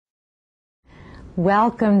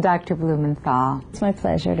Welcome, Dr. Blumenthal. It's my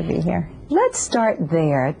pleasure to be here. Let's start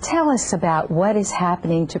there. Tell us about what is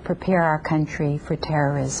happening to prepare our country for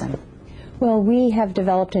terrorism. Well, we have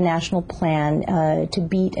developed a national plan to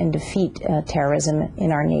beat and defeat terrorism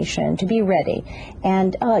in our nation, to be ready.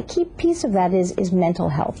 And a key piece of that is mental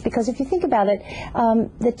health. Because if you think about it,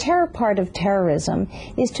 the terror part of terrorism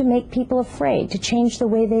is to make people afraid, to change the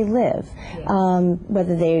way they live.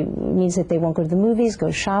 Whether they means that they won't go to the movies, go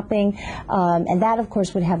shopping. And that, of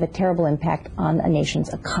course, would have a terrible impact on a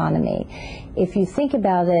nation's economy. If you think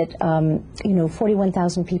about it,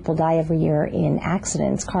 41,000 people die every year in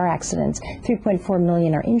accidents, car accidents. 3.4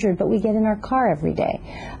 million are injured, but we get in our car every day.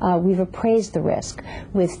 We've appraised the risk.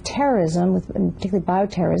 With terrorism, particularly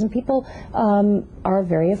bioterrorism, people are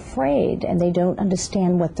very afraid and they don't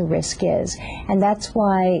understand what the risk is. And that's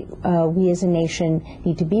why we as a nation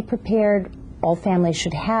need to be prepared. All families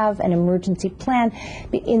should have an emergency plan.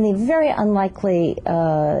 In the very unlikely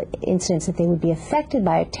instance that they would be affected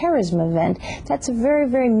by a terrorism event, that's a very,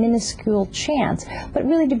 very minuscule chance. But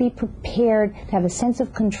really to be prepared, to have a sense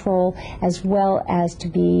of control, as well as to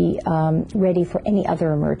be ready for any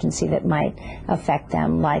other emergency that might affect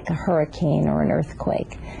them, like a hurricane or an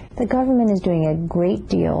earthquake. The government is doing a great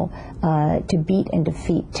deal to beat and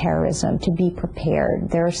defeat terrorism, to be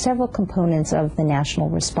prepared. There are several components of the national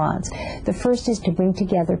response. The first is to bring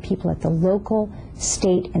together people at the local,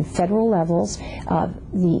 state, and federal levels,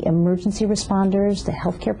 the emergency responders, the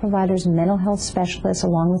healthcare providers, mental health specialists,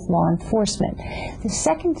 along with law enforcement. The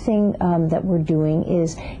second thing that we're doing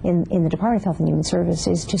is, in the Department of Health and Human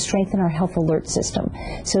Services, to strengthen our health alert system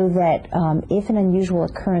so that if an unusual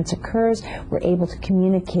occurrence occurs, we're able to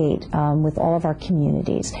communicate with all of our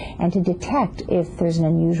communities and to detect if there's an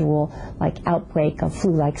unusual outbreak of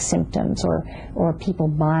flu-like symptoms or people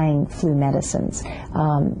buying flu medicines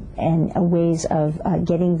and ways of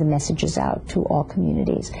getting the messages out to all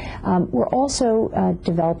communities. We're also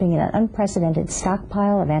developing an unprecedented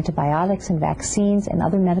stockpile of antibiotics and vaccines and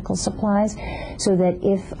other medical supplies so that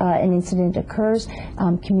if an incident occurs,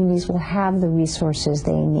 communities will have the resources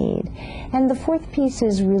they need. And the fourth piece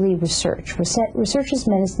is really research. Research is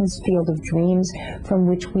medicine's field of dreams from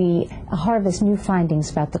which we harvest new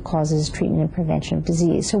findings about the causes, treatment, and prevention of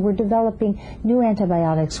disease. So we're developing new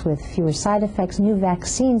antibiotics with fewer side effects, new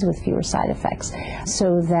vaccines with fewer side effects,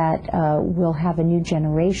 so that we'll have a new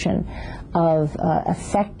generation of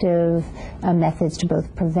effective methods to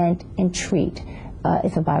both prevent and treat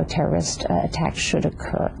if a bioterrorist attack should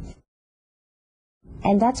occur.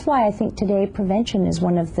 And that's why I think today prevention is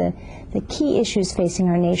one of the key issues facing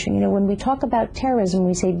our nation. When we talk about terrorism,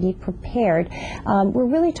 we say be prepared. We're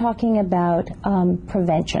really talking about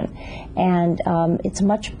prevention. And it's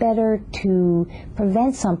much better to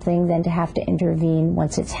prevent something than to have to intervene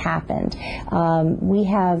once it's happened. We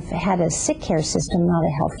have had a sick care system, not a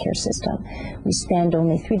health care system. We spend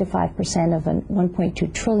only 3 to 5% of a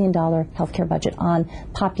 $1.2 trillion health care budget on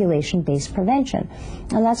population-based prevention.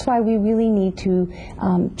 And that's why we really need to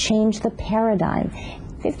change the paradigm.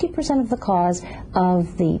 50% of the cause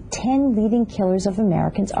of the 10 leading killers of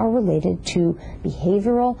Americans are related to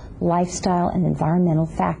behavioral, lifestyle, and environmental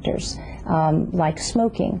factors, like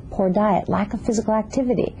smoking, poor diet, lack of physical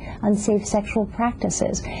activity, unsafe sexual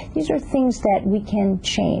practices. These are things that we can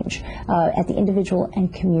change at the individual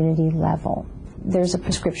and community level. There's a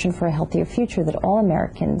prescription for a healthier future that all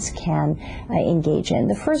Americans can engage in.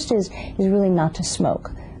 The first is really not to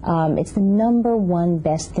smoke. It's the #1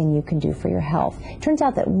 best thing you can do for your health. It turns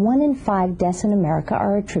out that 1 in 5 deaths in America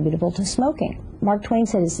are attributable to smoking. Mark Twain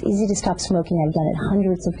said it's easy to stop smoking. I've done it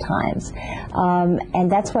hundreds of times.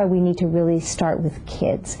 And that's why we need to really start with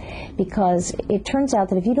kids. Because it turns out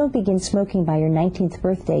that if you don't begin smoking by your 19th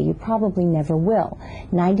birthday, you probably never will.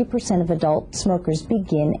 90% of adult smokers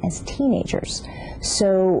begin as teenagers.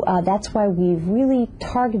 So that's why we've really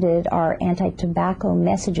targeted our anti-tobacco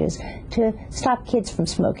messages to stop kids from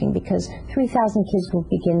smoking, because 3,000 kids will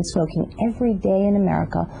begin smoking every day in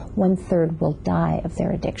America. 1/3 will die of their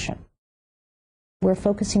addiction. We're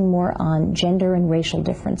focusing more on gender and racial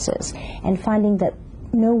differences and finding that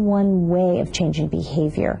no one way of changing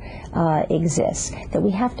behavior exists, that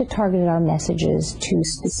we have to target our messages to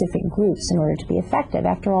specific groups in order to be effective.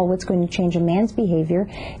 After all, what's going to change a man's behavior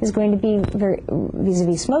is going to be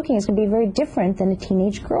vis-a-vis smoking is going to be very different than a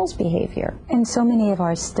teenage girl's behavior. And so many of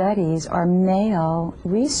our studies are male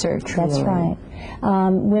research. That's right.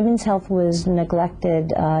 Women's health was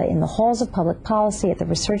neglected in the halls of public policy, at the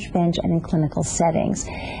research bench, and in clinical settings.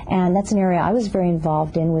 And that's an area I was very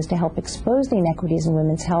involved in, was to help expose the inequities in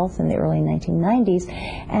women's health in the early 1990s,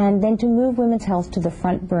 and then to move women's health to the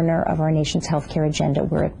front burner of our nation's healthcare agenda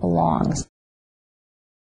where it belongs.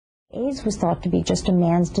 AIDS was thought to be just a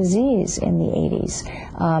man's disease in the 80s,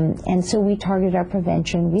 and so we targeted our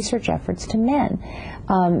prevention research efforts to men.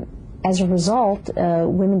 As a result,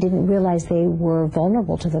 women didn't realize they were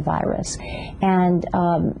vulnerable to the virus, and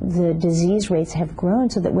the disease rates have grown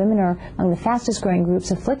so that women are among the fastest growing groups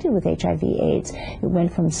afflicted with HIV/AIDS. It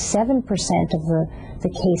went from 7% of the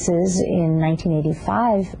cases in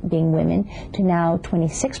 1985 being women to now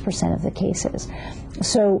 26% of the cases.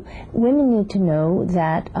 So women need to know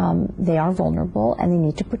that they are vulnerable and they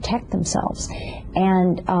need to protect themselves.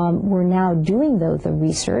 And we're now doing, though, the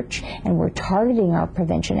research, and we're targeting our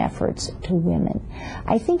prevention efforts to women.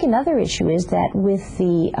 I think another issue is that with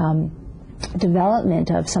the development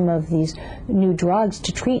of some of these new drugs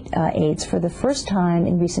to treat AIDS, for the first time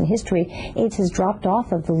in recent history, AIDS has dropped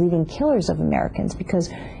off of the leading killers of Americans because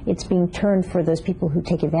it's being turned for those people who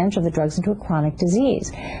take advantage of the drugs into a chronic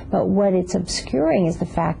disease. But what it's obscuring is the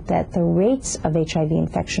fact that the rates of HIV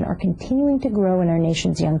infection are continuing to grow in our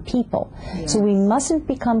nation's young people. Yes. So we mustn't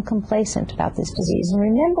become complacent about this disease. And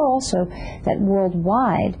remember also that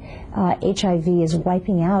worldwide, HIV is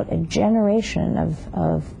wiping out a generation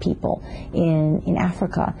of people in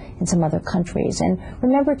Africa and some other countries. And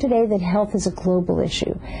remember today that health is a global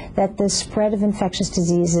issue, that the spread of infectious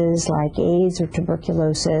diseases like AIDS or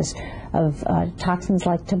tuberculosis, of toxins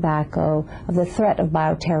like tobacco, of the threat of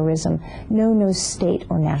bioterrorism, know no state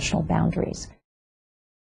or national boundaries.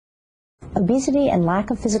 Obesity and lack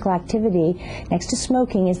of physical activity, next to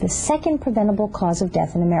smoking, is the second preventable cause of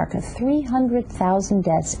death in America. 300,000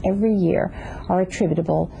 deaths every year are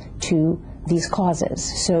attributable to these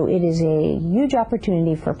causes. So it is a huge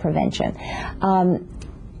opportunity for prevention.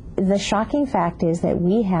 The shocking fact is that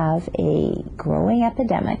we have a growing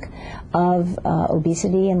epidemic of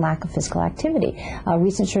obesity and lack of physical activity. A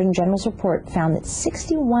recent Surgeon General's report found that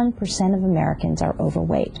 61% of Americans are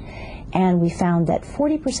overweight. And we found that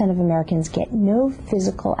 40% of Americans get no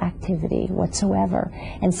physical activity whatsoever.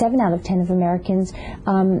 And 7 out of 10 of Americans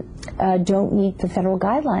don't meet the federal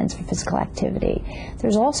guidelines for physical activity.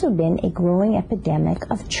 There's also been a growing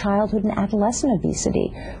epidemic of childhood and adolescent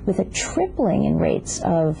obesity, with a tripling in rates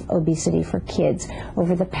of obesity for kids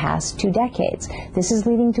over the past 2 decades. This is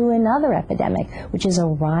leading to another epidemic, which is a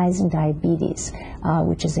rise in diabetes,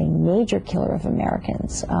 which is a major killer of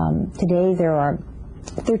Americans. Today there are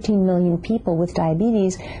 13 million people with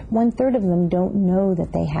diabetes. 1/3 of them don't know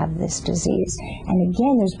that they have this disease. And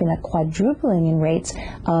again, there's been a quadrupling in rates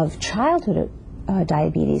of childhood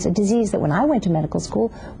diabetes, a disease that when I went to medical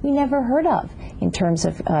school, we never heard of in terms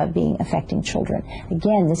of affecting children.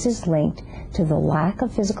 Again, this is linked to the lack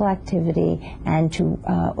of physical activity and to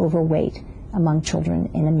overweight among children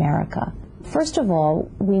in America. First of all,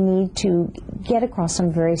 we need to get across some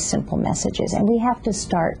very simple messages, and we have to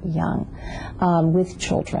start young with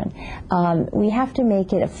children. We have to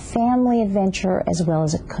make it a family adventure as well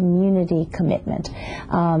as a community commitment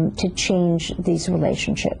to change these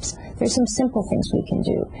relationships. There's some simple things we can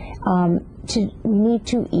do. We need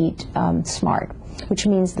to eat smart, which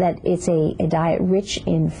means that it's a diet rich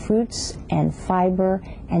in fruits and fiber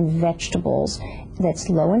and vegetables, that's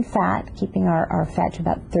low in fat, keeping our fat to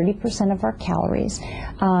about 30% of our calories,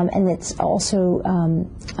 and that's also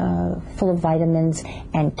full of vitamins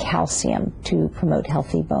and calcium to promote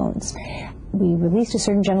healthy bones. We released a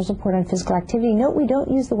Surgeon General's report on physical activity. Note we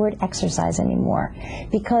don't use the word exercise anymore,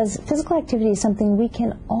 because physical activity is something we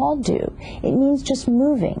can all do. It means just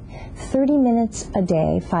moving 30 minutes a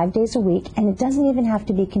day, 5 days a week, and it doesn't even have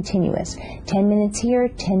to be continuous. 10 minutes here,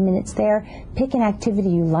 10 minutes there. Pick an activity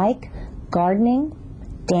you like: gardening,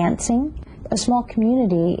 dancing. A small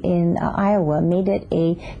community in Iowa made it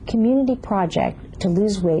a community project to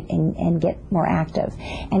lose weight and get more active.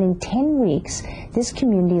 And in 10 weeks, this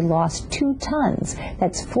community lost 2 tons.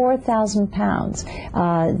 That's 4,000 pounds.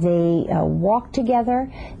 They walked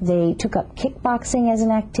together. They took up kickboxing as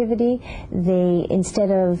an activity. They,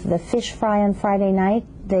 instead of the fish fry on Friday night,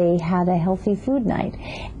 they had a healthy food night.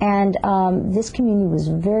 And this community was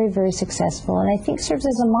very, very successful, and I think serves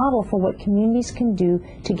as a model for what communities can do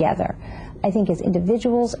together. I think as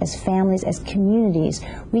individuals, as families, as communities,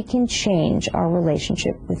 we can change our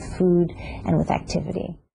relationship with food and with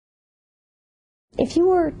activity. If you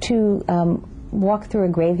were to walk through a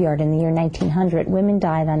graveyard in the year 1900, women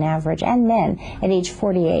died on average, and men, at age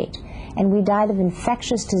 48. And we died of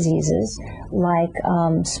infectious diseases like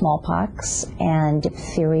smallpox and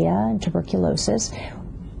diphtheria and tuberculosis.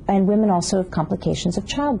 And women also have complications of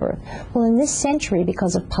childbirth. Well, in this century,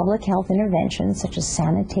 because of public health interventions such as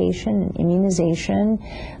sanitation and immunization,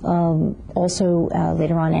 also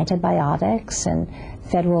later on antibiotics and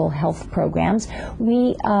federal health programs,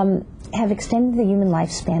 we have extended the human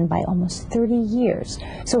lifespan by almost 30 years.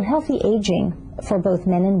 So healthy aging for both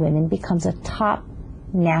men and women becomes a top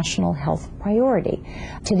national health priority.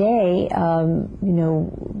 Today,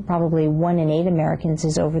 probably 1 in 8 Americans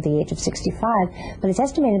is over the age of 65, but it's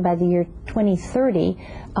estimated by the year 2030,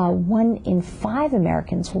 1 in 5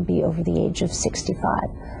 Americans will be over the age of 65.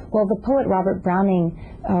 Well, the poet Robert Browning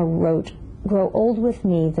wrote, "Grow old with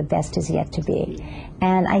me, the best is yet to be."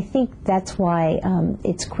 And I think that's why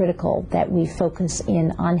it's critical that we focus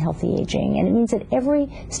in on healthy aging. And it means at every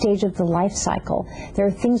stage of the life cycle, there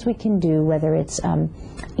are things we can do, whether it's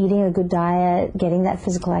eating a good diet, getting that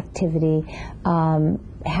physical activity,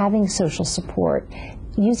 having social support,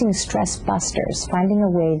 using stress busters, finding a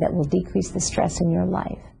way that will decrease the stress in your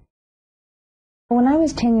life. When I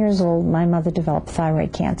was 10 years old, my mother developed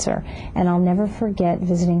thyroid cancer, and I'll never forget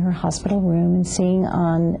visiting her hospital room and seeing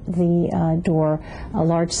on the door a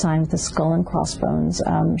large sign with a skull and crossbones.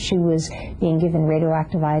 She was being given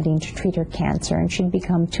radioactive iodine to treat her cancer, and she'd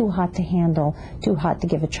become too hot to handle, too hot to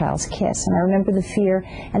give a child's kiss. And I remember the fear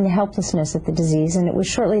and the helplessness of the disease, and it was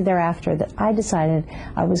shortly thereafter that I decided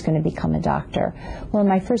I was going to become a doctor. Well, in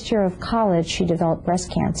my first year of college, she developed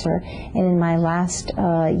breast cancer, and in my last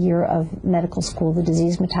year of medical school, the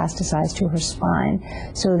disease metastasized to her spine,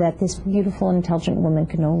 so that this beautiful, intelligent woman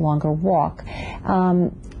could no longer walk.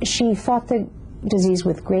 She fought the disease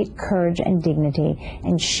with great courage and dignity,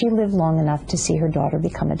 and she lived long enough to see her daughter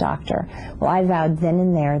become a doctor. Well, I vowed then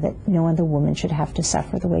and there that no other woman should have to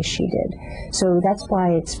suffer the way she did. So that's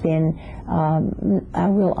why it's been a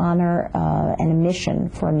real honor and a mission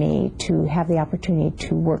for me to have the opportunity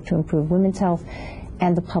to work to improve women's health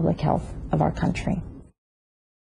and the public health of our country.